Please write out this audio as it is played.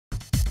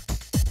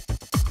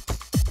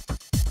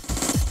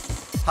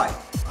Hi,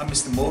 I'm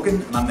Mr.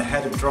 Morgan and I'm the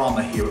head of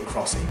drama here at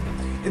Crossy.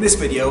 In this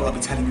video I'll be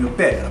telling you a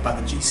bit about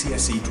the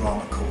GCSE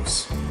drama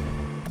course.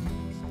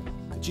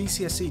 The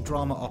GCSE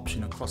drama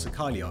option at Cross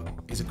Acaileo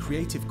is a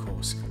creative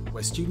course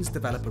where students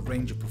develop a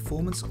range of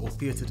performance or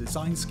theatre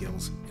design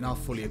skills in our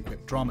fully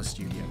equipped drama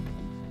studio.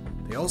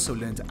 They also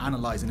learn to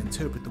analyse and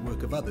interpret the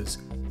work of others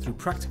through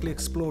practically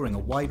exploring a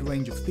wide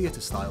range of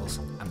theatre styles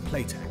and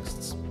play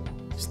texts.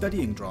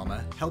 Studying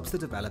drama helps to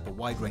develop a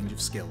wide range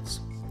of skills.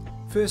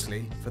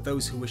 Firstly, for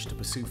those who wish to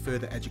pursue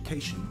further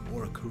education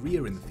or a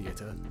career in the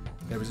theatre,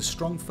 there is a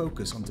strong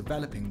focus on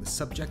developing the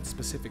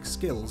subject-specific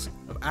skills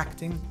of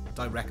acting,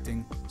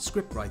 directing,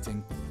 script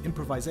writing,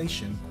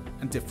 improvisation,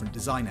 and different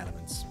design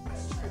elements.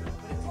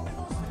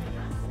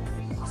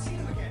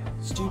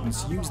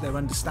 Students use their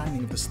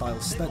understanding of the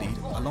styles studied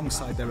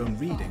alongside their own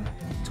reading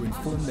to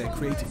inform their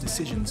creative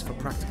decisions for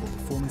practical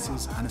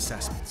performances and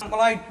assessments.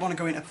 Well, I want to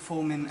go into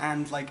performing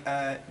and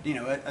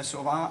a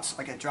sort of arts,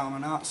 like a drama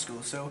and arts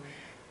school. So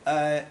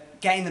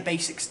getting the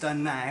basics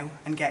done now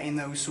and getting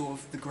those sort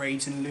of the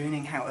grades and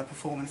learning how to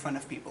perform in front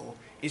of people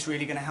is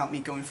really going to help me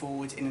going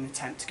forward in an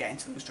attempt to get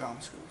into those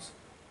drama schools.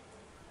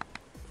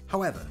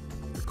 However,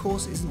 the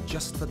course isn't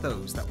just for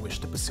those that wish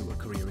to pursue a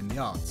career in the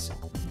arts.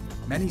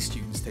 Many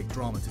students take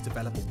drama to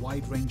develop a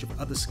wide range of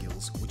other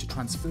skills which are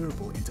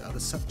transferable into other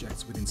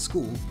subjects within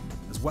school,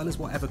 as well as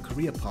whatever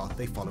career path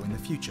they follow in the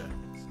future.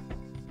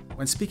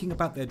 When speaking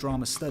about their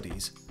drama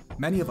studies,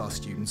 many of our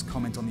students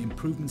comment on the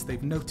improvements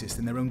they've noticed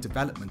in their own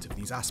development of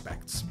these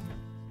aspects.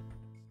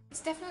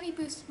 It's definitely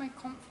boosted my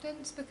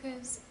confidence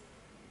because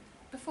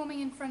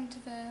performing in front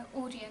of an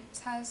audience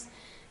has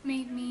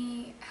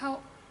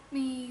helped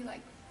me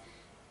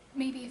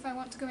maybe if I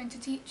want to go into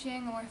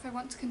teaching or if I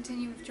want to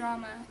continue with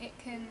drama, it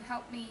can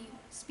help me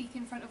speak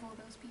in front of all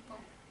those people.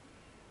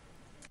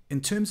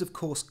 In terms of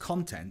course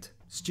content,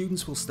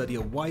 students will study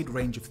a wide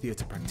range of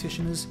theatre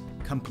practitioners,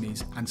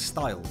 companies and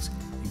styles,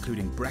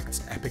 including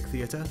Brecht's epic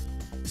theatre,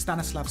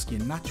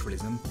 Stanislavskian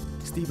naturalism,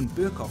 Steven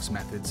Berkoff's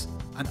methods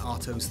and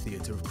Artaud's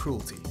theatre of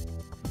cruelty.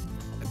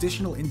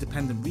 Additional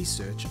independent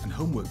research and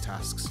homework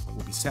tasks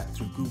will be set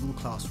through Google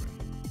Classroom.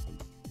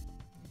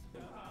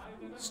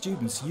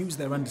 Students use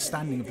their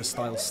understanding of the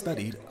styles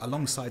studied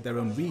alongside their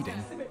own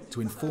reading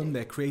to inform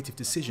their creative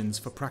decisions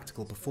for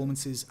practical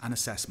performances and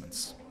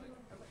assessments.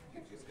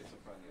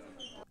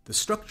 The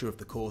structure of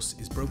the course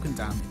is broken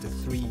down into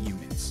 3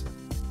 units.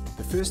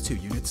 The first 2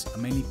 units are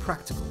mainly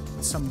practical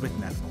with some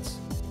written elements,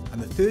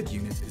 and the third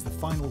unit is the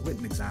final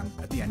written exam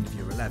at the end of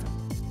Year 11.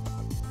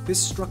 This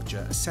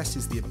structure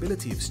assesses the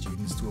ability of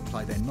students to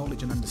apply their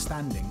knowledge and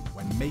understanding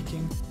when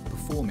making,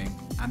 performing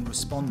and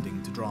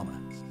responding to drama.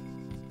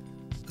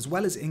 As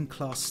well as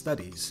in-class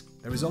studies,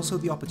 there is also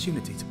the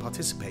opportunity to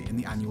participate in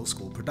the annual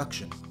school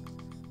production.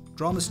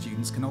 Drama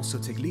students can also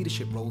take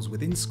leadership roles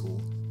within school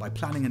by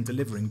planning and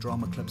delivering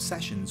drama club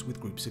sessions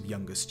with groups of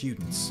younger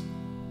students.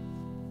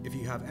 If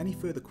you have any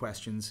further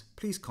questions,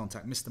 please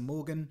contact Mr.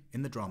 Morgan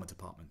in the drama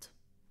department.